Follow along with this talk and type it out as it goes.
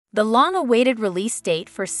The long-awaited release date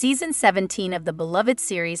for Season 17 of the beloved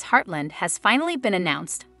series Heartland has finally been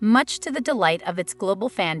announced, much to the delight of its global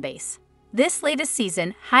fan base. This latest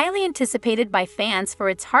season, highly anticipated by fans for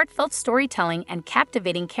its heartfelt storytelling and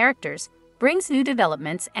captivating characters, brings new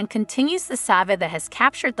developments and continues the saga that has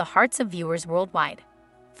captured the hearts of viewers worldwide.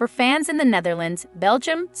 For fans in the Netherlands,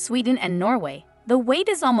 Belgium, Sweden, and Norway, the wait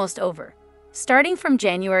is almost over. Starting from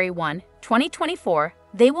January 1, 2024,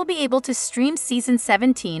 they will be able to stream Season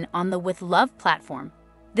 17 on the With Love platform.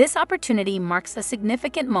 This opportunity marks a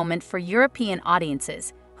significant moment for European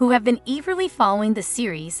audiences who have been eagerly following the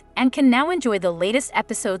series and can now enjoy the latest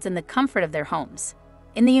episodes in the comfort of their homes.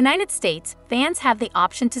 In the United States, fans have the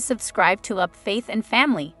option to subscribe to Faith and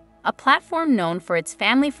Family, a platform known for its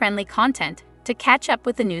family-friendly content, to catch up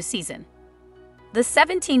with the new season. The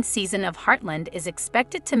 17th season of Heartland is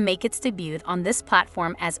expected to make its debut on this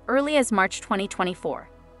platform as early as March 2024.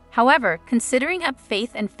 However, considering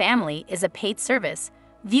Faith and Family is a paid service,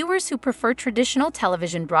 viewers who prefer traditional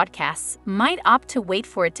television broadcasts might opt to wait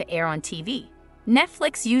for it to air on TV.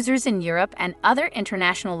 Netflix users in Europe and other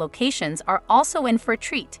international locations are also in for a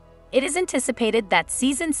treat. It is anticipated that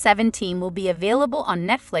Season 17 will be available on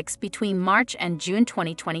Netflix between March and June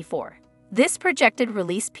 2024. This projected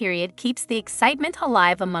release period keeps the excitement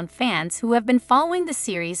alive among fans who have been following the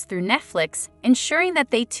series through Netflix, ensuring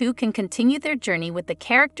that they too can continue their journey with the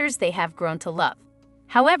characters they have grown to love.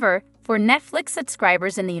 However, for Netflix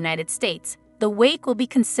subscribers in the United States, the wait will be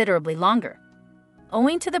considerably longer.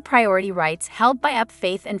 Owing to the priority rights held by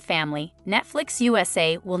Faith and Family, Netflix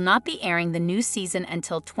USA will not be airing the new season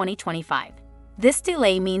until 2025. This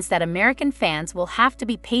delay means that American fans will have to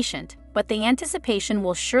be patient, but the anticipation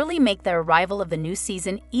will surely make the arrival of the new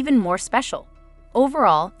season even more special.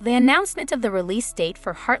 Overall, the announcement of the release date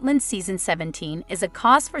for Heartland Season 17 is a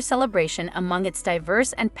cause for celebration among its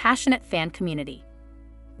diverse and passionate fan community.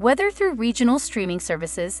 Whether through regional streaming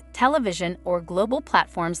services, television, or global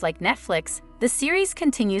platforms like Netflix, the series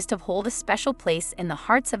continues to hold a special place in the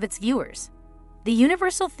hearts of its viewers. The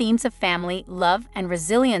universal themes of family, love, and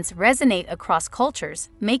resilience resonate across cultures,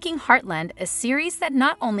 making Heartland a series that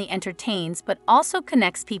not only entertains but also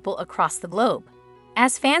connects people across the globe.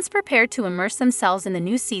 As fans prepare to immerse themselves in the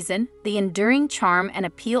new season, the enduring charm and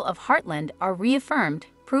appeal of Heartland are reaffirmed,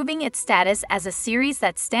 proving its status as a series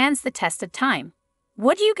that stands the test of time.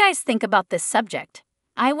 What do you guys think about this subject?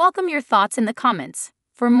 I welcome your thoughts in the comments.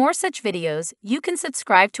 For more such videos, you can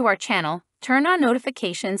subscribe to our channel, turn on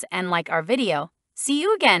notifications, and like our video. See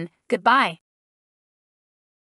you again. Goodbye.